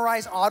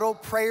memorized auto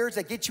prayers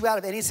that get you out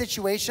of any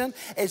situation.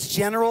 It's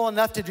general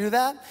enough to do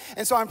that.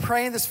 And so I'm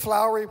praying this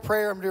flowery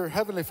prayer. I'm dear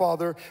Heavenly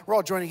Father. We're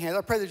all joining hands.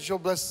 I pray that you'll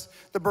bless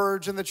the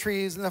birds and the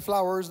trees and the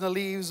flowers and the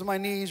leaves on my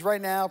knees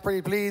right now.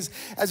 Pretty please,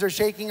 as they're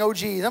shaking, oh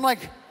geez. I'm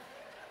like,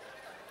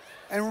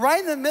 and right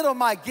in the middle of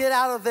my get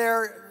out of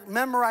there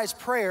memorized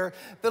prayer,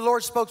 the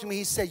Lord spoke to me.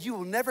 He said, you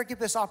will never get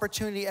this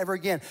opportunity ever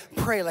again.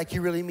 Pray like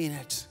you really mean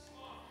it.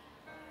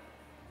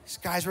 These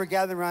guys were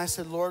gathering around. I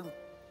said, Lord,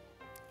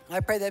 I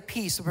pray that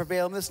peace will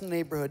prevail in this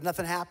neighborhood.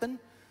 Nothing happened.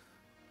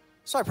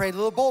 So I prayed a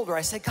little bolder.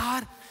 I said,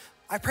 God,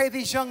 I pray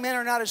these young men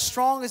are not as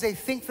strong as they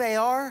think they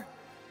are,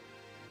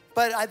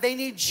 but they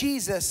need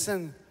Jesus.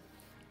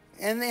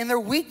 And in their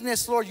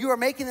weakness, Lord, you are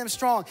making them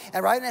strong.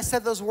 And right when I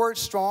said those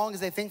words, strong as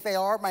they think they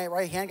are, my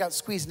right hand got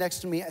squeezed next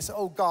to me. I said,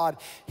 oh God,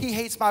 he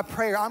hates my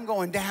prayer. I'm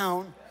going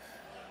down.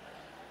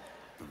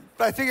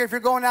 But I figured if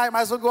you're going out, you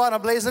might as well go out in a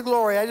blaze of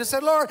glory. I just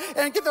said, Lord,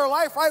 and get their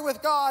life right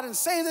with God and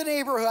save the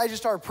neighborhood. I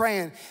just started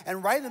praying.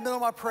 And right in the middle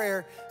of my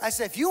prayer, I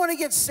said, if you want to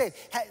get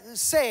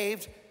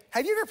saved,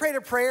 have you ever prayed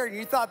a prayer and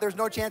you thought there's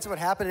no chance it would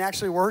happen and it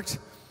actually worked?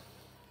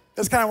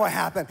 That's kind of what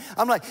happened.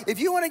 I'm like, if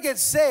you want to get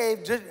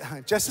saved,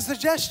 just a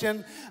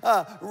suggestion,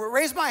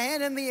 raise my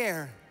hand in the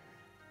air.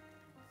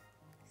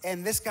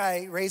 And this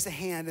guy raised a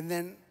hand, and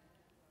then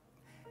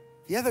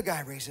the other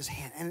guy raised his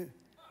hand. And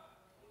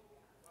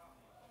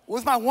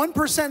with my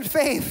 1%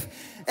 faith,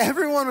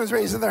 everyone was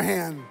raising their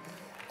hand.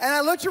 And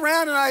I looked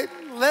around and I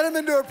led them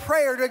into a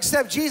prayer to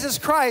accept Jesus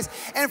Christ.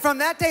 And from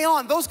that day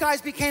on, those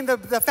guys became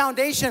the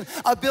foundation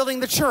of building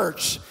the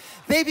church.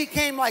 They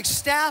became like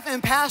staff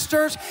and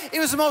pastors. It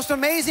was the most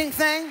amazing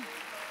thing.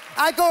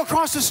 I'd go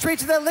across the street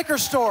to that liquor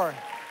store.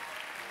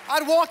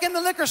 I'd walk in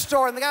the liquor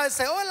store and the guy would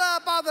say, "Hola,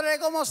 padre,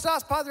 ¿cómo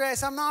estás, padre?" I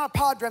said, "I'm not a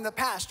padre, I'm the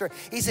pastor."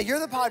 He said, "You're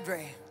the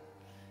padre."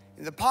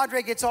 And the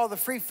padre gets all the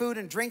free food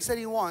and drinks that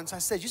he wants. I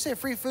said, "You say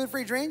free food,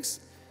 free drinks?"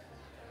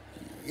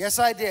 "Yes,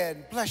 I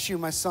did." "Bless you,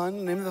 my son, in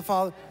the name of the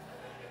Father."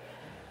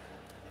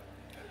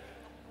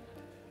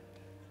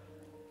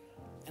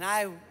 And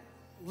I,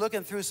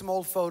 looking through some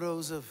old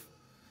photos of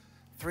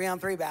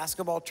 3-on-3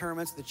 basketball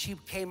tournaments, the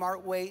cheap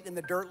Kmart weight in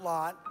the dirt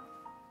lot,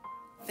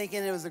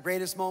 thinking it was the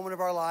greatest moment of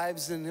our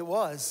lives, and it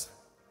was.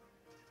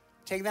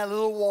 Taking that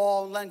little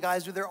wall and letting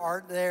guys do their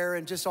art there,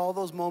 and just all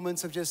those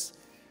moments of just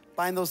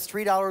buying those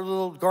 $3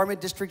 little Garment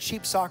District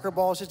cheap soccer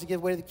balls just to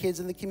give away to the kids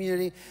in the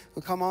community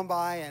who come on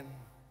by,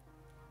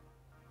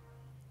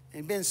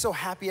 and being so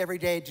happy every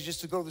day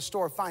to go to the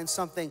store, find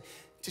something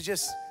to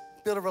just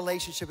build a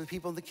relationship with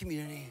people in the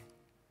community.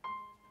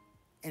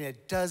 And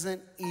it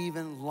doesn't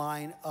even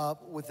line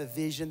up with the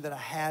vision that I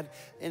had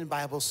in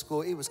Bible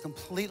school. It was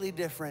completely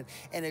different.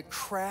 And it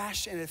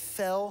crashed and it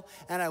fell.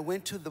 And I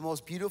went to the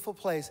most beautiful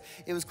place.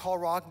 It was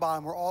called rock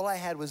bottom, where all I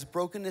had was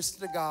brokenness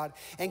to God.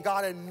 And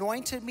God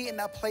anointed me in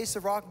that place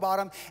of rock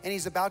bottom. And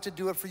he's about to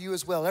do it for you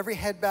as well. Every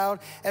head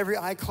bowed, every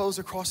eye closed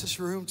across this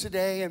room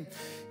today. And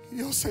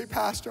you'll say,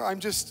 "Pastor, I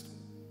was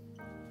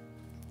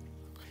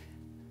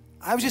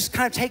just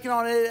kind of taking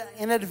on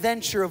an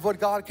adventure of what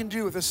God can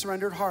do with a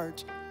surrendered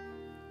heart."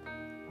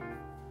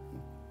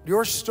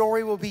 Your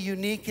story will be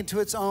unique into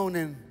its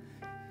own.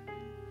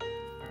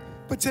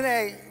 But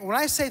today, when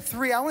I say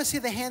 3, I want to see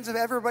the hands of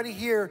everybody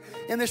here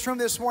in this room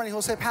this morning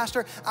who'll say,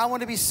 "Pastor, I want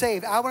to be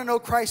saved. I want to know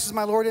Christ as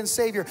my Lord and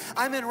Savior.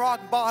 I'm in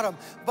rock bottom,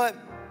 but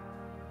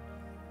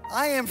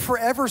I am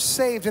forever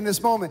saved in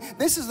this moment."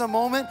 This is the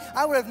moment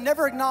I would have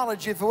never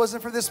acknowledged you if it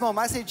wasn't for this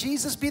moment. I say,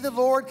 "Jesus, be the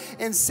Lord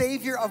and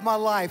Savior of my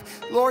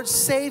life. Lord,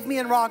 save me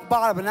in rock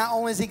bottom." And not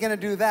only is he going to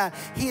do that,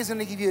 he is going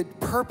to give you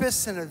a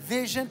purpose and a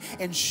vision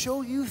and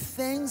show you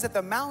things that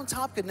the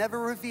mountaintop could never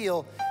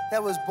reveal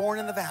that was born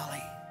in the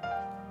valley.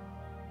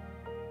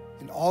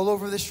 And all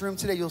over this room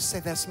today, you'll say,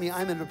 "That's me.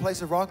 I'm in a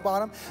place of rock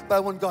bottom, but I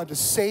want God to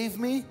save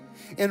me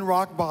in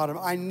rock bottom.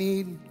 I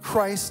need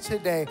Christ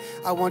today.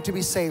 I want to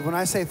be saved." When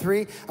I say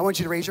 3, I want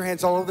you to raise your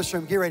hands all over this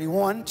room. Get ready.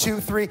 1, 2,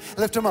 3.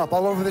 Lift them up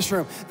all over this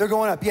room. They're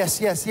going up. Yes,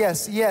 yes,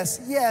 yes,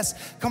 yes, yes.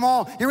 Come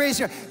on. You're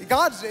raising your...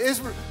 God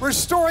is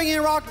restoring you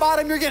in rock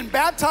bottom. You're getting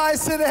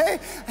baptized today.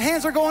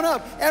 Hands are going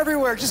up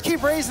everywhere. Just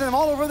keep raising them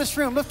all over this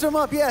room. Lift them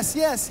up. Yes,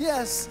 yes,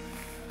 yes.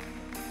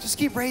 Just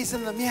keep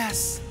raising them.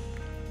 Yes.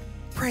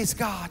 Praise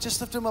God. Just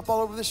lift them up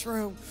all over this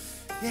room.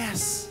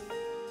 Yes.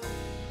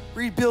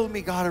 Rebuild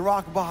me, God, in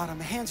rock bottom.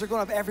 Hands are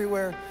going up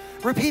everywhere.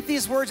 Repeat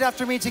these words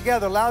after me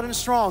together, loud and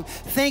strong.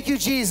 "Thank you,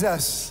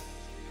 Jesus,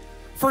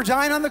 for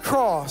dying on the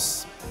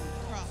cross,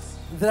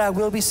 that I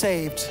will be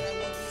saved.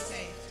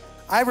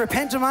 I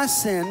repent of my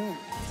sin,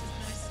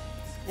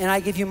 and I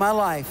give you my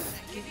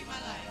life.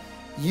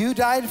 You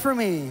died for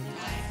me.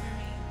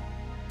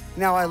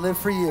 Now I live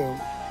for you.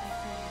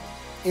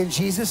 In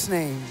Jesus'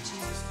 name,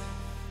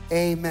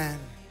 amen."